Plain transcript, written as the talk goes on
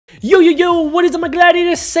Yo, what is up, my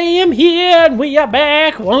gladiator? Sam here, and we are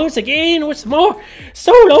back once again with some more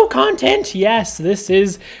solo content. Yes, this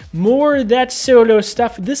is more of that solo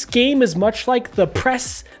stuff. This game is much like the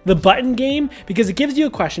press the button game because it gives you a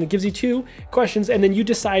question. It gives you two questions, and then you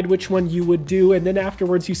decide which one you would do, and then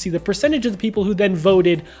afterwards you see the percentage of the people who then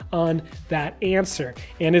voted on that answer.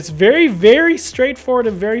 And it's very, very straightforward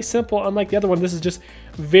and very simple. Unlike the other one, this is just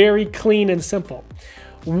very clean and simple.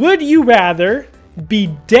 Would you rather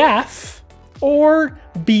be deaf or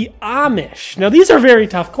be Amish? Now, these are very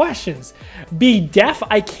tough questions. Be deaf,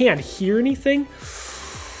 I can't hear anything.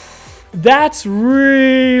 That's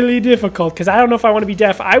really difficult because I don't know if I want to be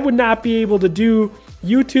deaf. I would not be able to do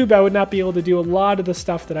YouTube. I would not be able to do a lot of the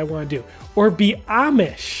stuff that I want to do. Or be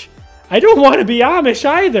Amish. I don't want to be Amish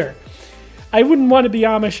either. I wouldn't want to be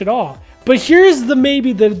Amish at all. But here's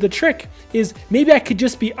maybe the trick is maybe I could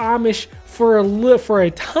just be Amish for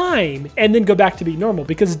a time and then go back to be normal,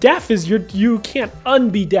 because deaf is you can't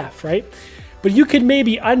unbe deaf, right? But you could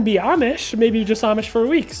maybe unbe Amish, maybe just Amish for a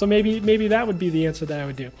week. So maybe that would be the answer that I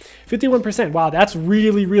would do. 51%. Wow, that's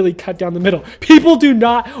really, really cut down the middle. People do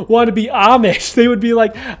not want to be Amish. They would be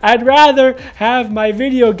like, I'd rather have my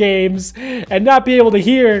video games and not be able to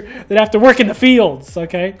hear than have to work in the fields.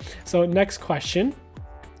 Okay, so next question.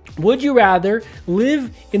 Would you rather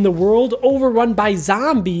live in the world overrun by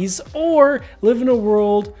zombies or live in a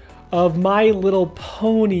world of My Little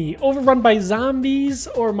Pony? Overrun by zombies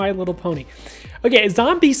or My Little Pony? Okay,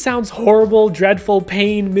 zombies sounds horrible, dreadful,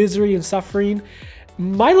 pain, misery, and suffering.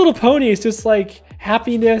 My Little Pony is just like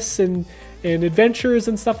happiness and adventures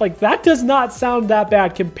and stuff like that. Does not sound that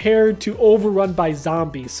bad compared to overrun by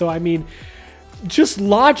zombies. So I mean, just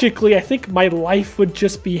logically, I think my life would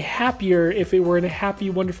just be happier if it were in a happy,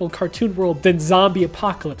 wonderful cartoon world than zombie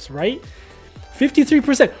apocalypse, right?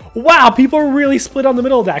 53%. Wow, people are really split on the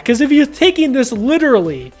middle of that. Because if you're taking this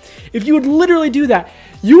literally, if you would literally do that,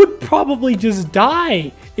 you would probably just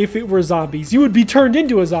die if it were zombies. You would be turned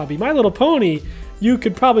into a zombie. My Little Pony, you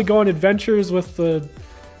could probably go on adventures with the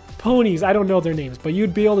ponies. I don't know their names, but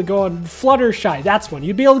you'd be able to go on Fluttershy. That's one.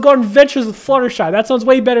 You'd be able to go on adventures with Fluttershy. That sounds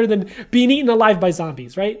way better than being eaten alive by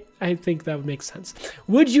zombies, right? I think that would make sense.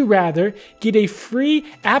 Would you rather get a free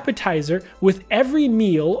appetizer with every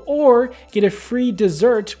meal or get a free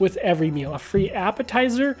dessert with every meal? A free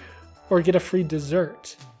appetizer or get a free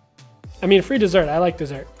dessert? I mean, free dessert. I like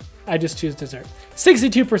dessert. I just choose dessert.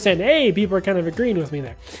 62%. Hey, people are kind of agreeing with me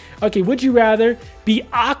there. Okay, would you rather be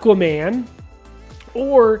Aquaman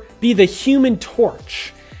or be the Human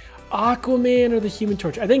Torch? Aquaman or the Human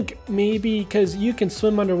Torch? I think maybe because you can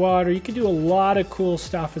swim underwater, you can do a lot of cool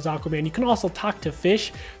stuff as Aquaman. You can also talk to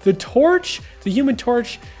fish. The Torch, the Human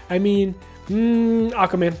Torch, I mean,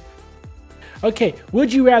 Aquaman. Okay,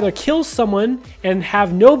 would you rather kill someone and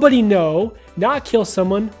have nobody know, not kill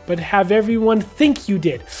someone, but have everyone think you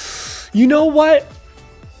did? You know what?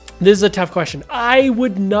 This is a tough question. I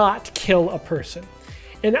would not kill a person.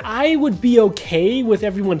 And I would be okay with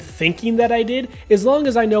everyone thinking that I did, as long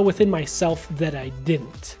as I know within myself that I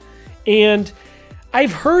didn't. And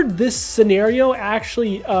I've heard this scenario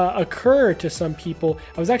actually occur to some people.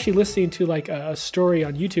 I was actually listening to like a story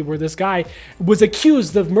on YouTube where this guy was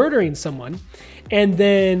accused of murdering someone, and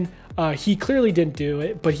then he clearly didn't do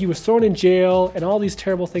it, but he was thrown in jail and all these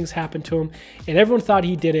terrible things happened to him, and everyone thought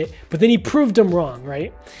he did it, but then he proved them wrong,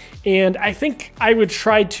 right? And I think I would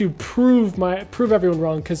try to prove everyone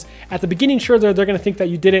wrong, because at the beginning, sure, they're going to think that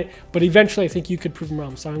you did it, but eventually I think you could prove them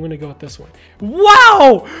wrong. So I'm going to go with this one.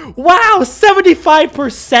 Wow! Wow!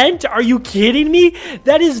 75%? Are you kidding me?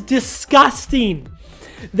 That is disgusting.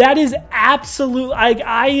 That is absolute.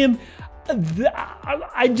 I'm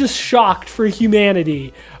just shocked for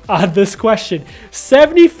humanity on this question.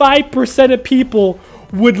 75% of people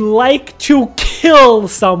would like to kill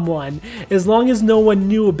someone as long as no one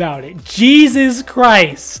knew about it. Jesus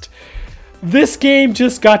Christ. This game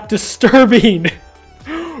just got disturbing.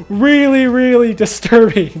 Really, really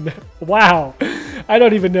disturbing. Wow. I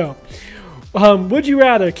don't even know. Would you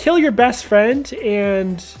rather kill your best friend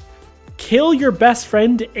and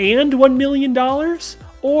 $1 million,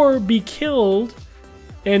 or be killed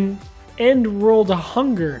and end world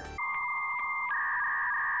hunger?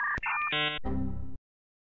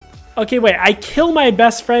 Okay, wait, I kill my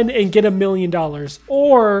best friend and get $1 million,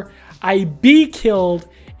 or I be killed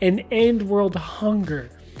and end world hunger.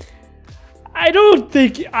 I don't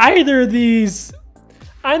think either of these.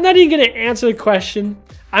 I'm not even going to answer the question.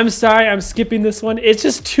 I'm sorry, I'm skipping this one. It's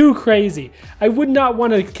just too crazy. I would not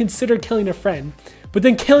want to consider killing a friend, but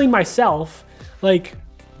then killing myself, like,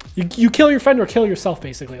 you kill your friend or kill yourself,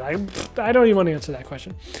 basically. Like, I don't even want to answer that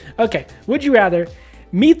question. Okay, would you rather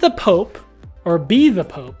meet the Pope or be the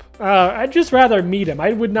Pope? I'd just rather meet him.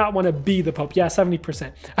 I would not want to be the Pope. Yeah,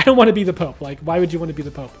 70%. I don't want to be the Pope. Like, why would you want to be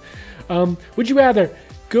the Pope? Would you rather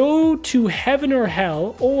go to heaven or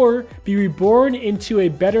hell, or be reborn into a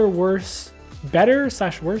better/worse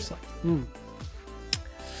life?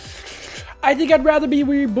 I think I'd rather be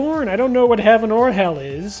reborn. I don't know what heaven or hell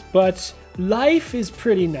is, but life is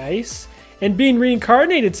pretty nice. And being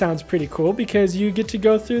reincarnated sounds pretty cool because you get to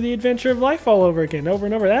go through the adventure of life all over again, over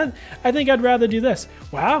and over. That I think I'd rather do this.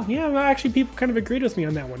 Wow, yeah, well, actually people kind of agreed with me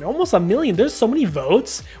on that one. Almost 1 million. There's so many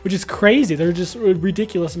votes, which is crazy. There's just a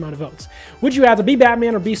ridiculous amount of votes. Would you rather be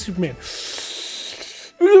Batman or be Superman?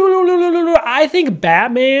 I think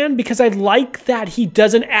Batman, because I like that he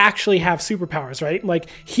doesn't actually have superpowers, right? Like,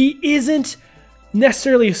 he isn't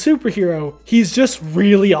necessarily a superhero, he's just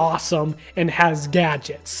really awesome and has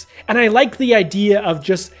gadgets. And I like the idea of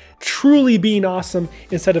just truly being awesome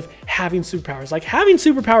instead of having superpowers. Like, having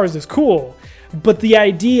superpowers is cool, but the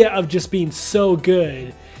idea of just being so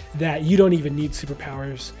good that you don't even need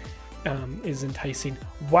superpowers is enticing.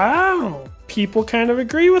 Wow, people kind of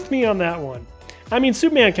agree with me on that one. I mean,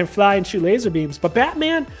 Superman can fly and shoot laser beams, but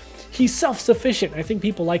Batman, he's self-sufficient. I think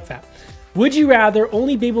people like that. Would you rather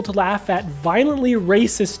only be able to laugh at violently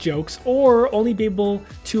racist jokes, or only be able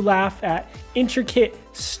to laugh at intricate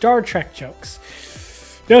Star Trek jokes?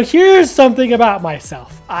 Now, here's something about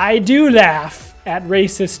myself. I do laugh at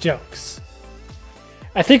racist jokes.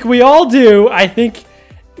 I think we all do. I think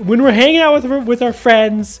when we're hanging out with our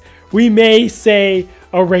friends, we may say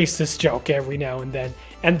a racist joke every now and then.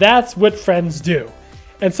 And that's what friends do.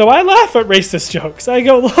 And so I laugh at racist jokes. I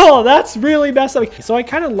go, oh, that's really messed up. So I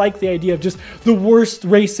kind of like the idea of just the worst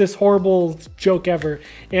racist, horrible joke ever.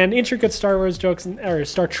 And intricate Star Wars jokes, or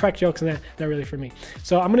Star Trek jokes, and not really for me.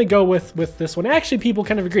 So I'm going to go with this one. Actually, people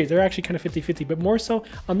kind of agree. They're actually kind of 50-50, but more so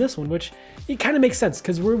on this one, which it kind of makes sense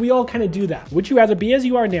because we all kind of do that. Would you rather be as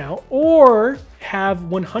you are now, or have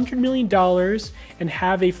 $100 million and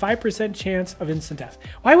have a 5% chance of instant death?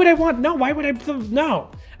 Why would I want, no, why would I,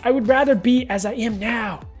 no. I would rather be as I am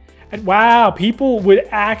now. And wow, people would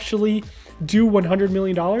actually do $100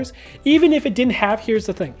 million. Even if it didn't have, here's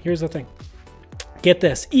the thing. Get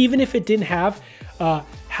this, even if it didn't have a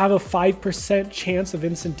 5% chance of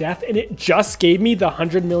instant death and it just gave me the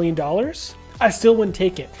 $100 million, I still wouldn't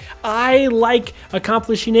take it. I like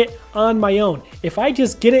accomplishing it on my own. If I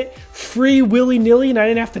just get it free willy-nilly and I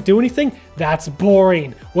didn't have to do anything, that's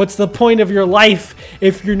boring. What's the point of your life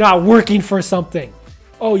if you're not working for something?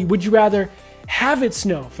 Oh, would you rather have it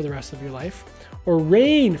snow for the rest of your life or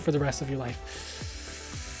rain for the rest of your life?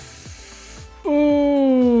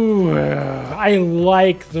 Ooh, I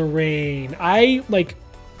like the rain.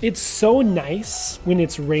 It's so nice when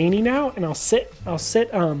it's raining out, and I'll sit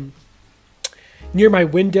near my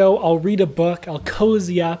window, I'll read a book, I'll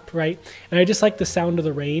cozy up, right? And I just like the sound of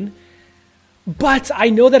the rain. But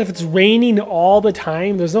I know that if it's raining all the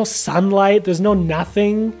time, there's no sunlight, there's no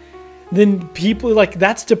nothing, then people, like,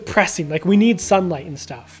 that's depressing. Like, we need sunlight and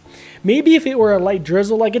stuff. Maybe if it were a light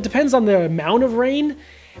drizzle, like, it depends on the amount of rain.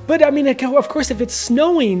 But I mean, of course, if it's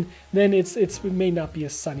snowing, then it may not be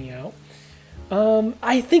as sunny out.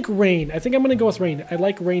 I think rain. I think I'm going to go with rain. I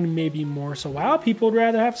like rain maybe more. So, wow, people would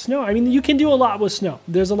rather have snow. I mean, you can do a lot with snow.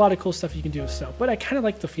 There's a lot of cool stuff you can do with snow. But I kind of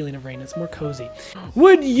like the feeling of rain. It's more cozy.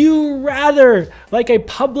 Would you rather like a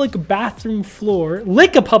public bathroom floor,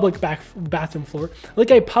 lick a public bathroom floor,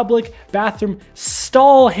 lick a public bathroom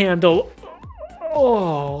stall handle?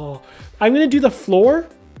 Oh, I'm going to do the floor.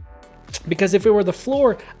 Because if it were the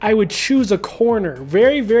floor, I would choose a corner,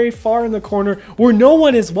 very, very far in the corner where no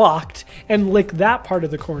one has walked, and lick that part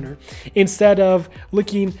of the corner instead of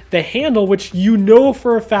licking the handle, which you know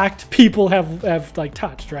for a fact people have like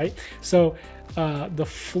touched, right? So the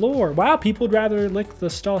floor, wow, people would rather lick the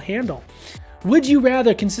stall handle. Would you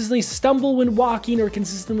rather consistently stumble when walking or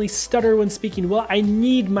consistently stutter when speaking? Well, I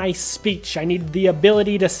need my speech. I need the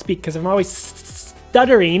ability to speak because I'm always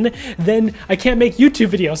stuttering, then I can't make YouTube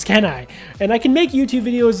videos, can I? And I can make YouTube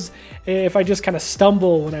videos if I just kind of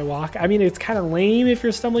stumble when I walk. I mean, it's kind of lame if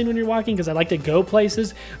you're stumbling when you're walking because I like to go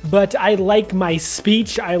places, but I like my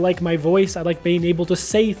speech, I like my voice, I like being able to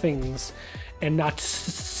say things and not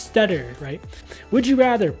stutter, right? Would you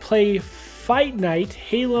rather play Fight Night,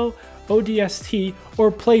 Halo, ODST,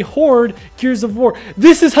 or play Horde, Gears of War?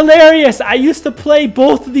 This is hilarious. I used to play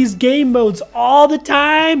both of these game modes all the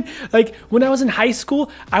time. Like when I was in high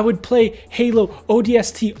school, I would play Halo,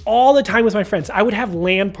 ODST all the time with my friends. I would have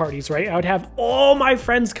LAN parties, right? I would have all my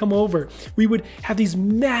friends come over. We would have these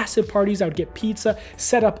massive parties. I would get pizza,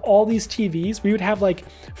 set up all these TVs. We would have like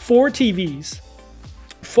 4 TVs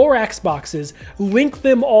 4 Xboxes, link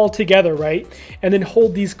them all together, right? And then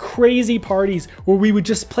hold these crazy parties where we would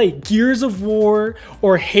just play Gears of War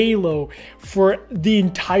or Halo for the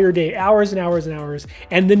entire day, hours and hours and hours.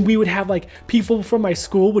 And then we would have like people from my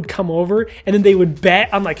school would come over and then they would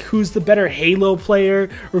bet on like who's the better Halo player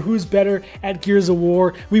or who's better at Gears of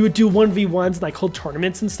War. We would do 1v1s and like hold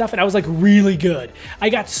tournaments and stuff. And I was like really good. I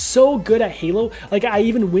got so good at Halo. Like I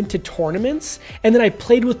even went to tournaments and then I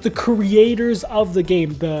played with the creators of the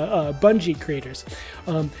game, the Bungie creators.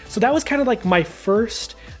 So that was kind of like my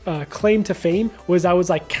first claim to fame, was I was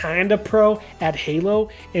like kind of pro at Halo.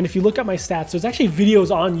 And if you look at my stats, there's actually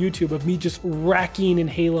videos on YouTube of me just wrecking in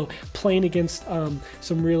Halo, playing against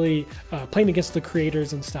playing against the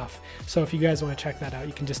creators and stuff. So if you guys want to check that out,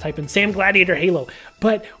 you can just type in Samgladiator Halo.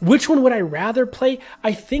 But which one would I rather play?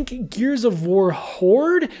 I think Gears of War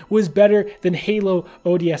Horde was better than Halo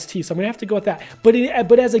ODST, so I'm gonna have to go with that.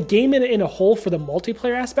 But as a game in a whole, for the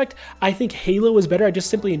multiplayer aspect, I think Halo was better. I just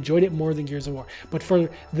simply enjoyed it more than Gears of War. But for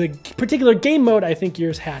the particular game mode, I think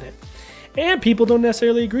Gears had it. And people don't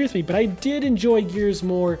necessarily agree with me, but I did enjoy Gears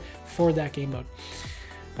more for that game mode.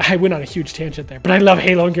 I went on a huge tangent there, but I love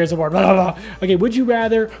Halo and Gears of War. Blah, blah, blah. Okay, would you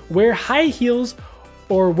rather wear high heels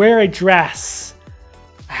or wear a dress?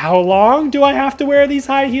 How long do I have to wear these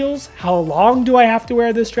high heels? How long do I have to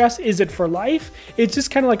wear this dress? Is it for life? It's just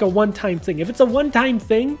kind of like a one-time thing. If it's a one-time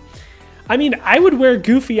thing, I mean, I would wear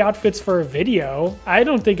goofy outfits for a video. I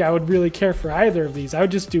don't think I would really care for either of these. I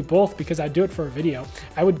would just do both because I'd do it for a video.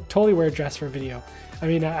 I would totally wear a dress for a video. I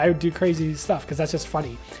mean, I would do crazy stuff because that's just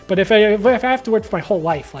funny. But if I have to wear it for my whole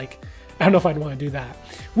life, like, I don't know if I'd want to do that.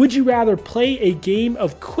 Would you rather play a game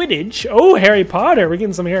of Quidditch? Oh, Harry Potter. We're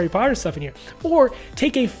getting some Harry Potter stuff in here. Or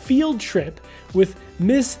take a field trip with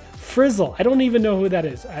Miss Frizzle. I don't even know who that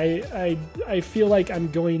is. I feel like I'm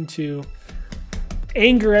going to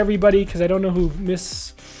anger everybody because I don't know who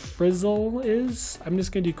Miss Frizzle is. I'm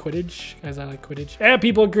just gonna do Quidditch because I like Quidditch. Yeah,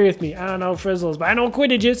 people agree with me. I don't know Frizzles, but I know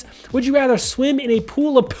Quidditch is. Would you rather swim in a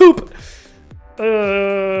pool of poop?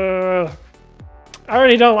 I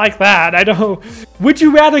already don't like that. I don't. Would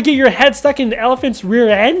you rather get your head stuck in an elephant's rear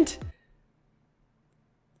end?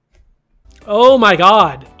 Oh my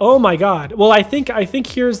god. Oh my god. Well, I think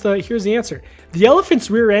here's the answer. The elephant's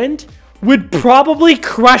rear end would probably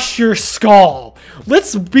crush your skull.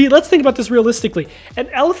 Let's think about this realistically. An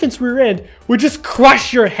elephant's rear end would just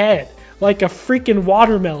crush your head like a freaking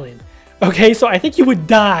watermelon. Okay, so I think you would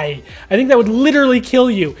die. I think that would literally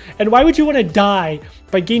kill you. And why would you want to die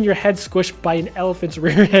by getting your head squished by an elephant's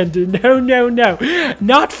rear end? No, no, no.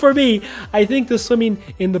 Not for me. I think the swimming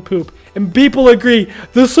in the poop. And people agree,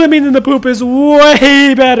 the swimming in the poop is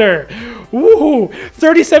way better. Woohoo!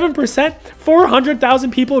 37%,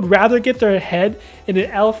 400,000 people would rather get their head in an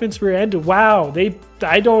elephant's rear end. Wow,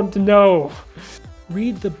 I don't know.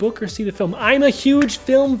 Read the book or see the film. I'm a huge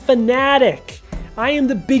film fanatic. I am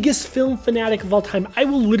the biggest film fanatic of all time. I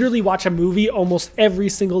will literally watch a movie almost every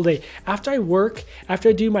single day. After I work, after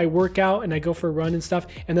I do my workout and I go for a run and stuff,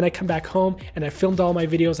 and then I come back home and I filmed all my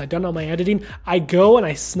videos, I've done all my editing, I go and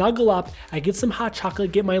I snuggle up, I get some hot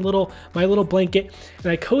chocolate, get my little blanket, and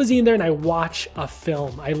I cozy in there and I watch a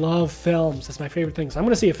film. I love films. That's my favorite thing. So I'm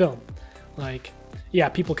gonna see a film. Like, yeah,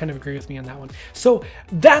 people kind of agree with me on that one. So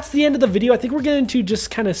that's the end of the video. I think we're going to just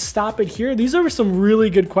kind of stop it here. These are some really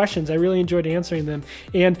good questions. I really enjoyed answering them.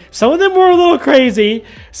 And some of them were a little crazy.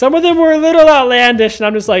 Some of them were a little outlandish. And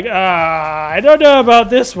I'm just like, I don't know about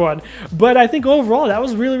this one. But I think overall, that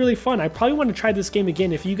was really, really fun. I probably want to try this game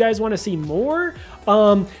again. If you guys want to see more,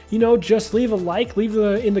 you know, just leave a like, leave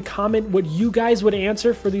in the comment what you guys would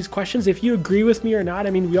answer for these questions. If you agree with me or not,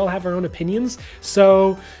 I mean, we all have our own opinions.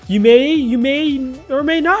 So you may or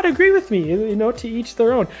may not agree with me, you know, to each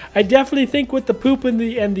their own. I definitely think with the poop and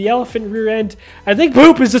the elephant rear end, I think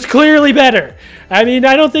poop is just clearly better. I mean,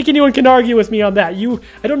 I don't think anyone can argue with me on that.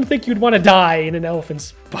 I don't think you'd want to die in an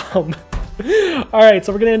elephant's bum. All right,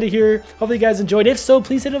 so we're gonna end it here. Hopefully you guys enjoyed. If so,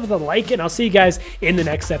 please hit it with a like, and I'll see you guys in the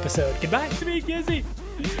next episode. Goodbye. To me, Gizzy.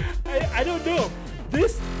 I don't know.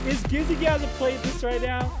 This is Gizzy Gazza playing this right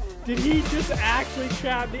now. Did he just actually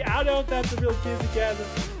trap me? I don't know if that's a real Gizzy Gazza.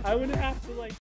 I would have to like.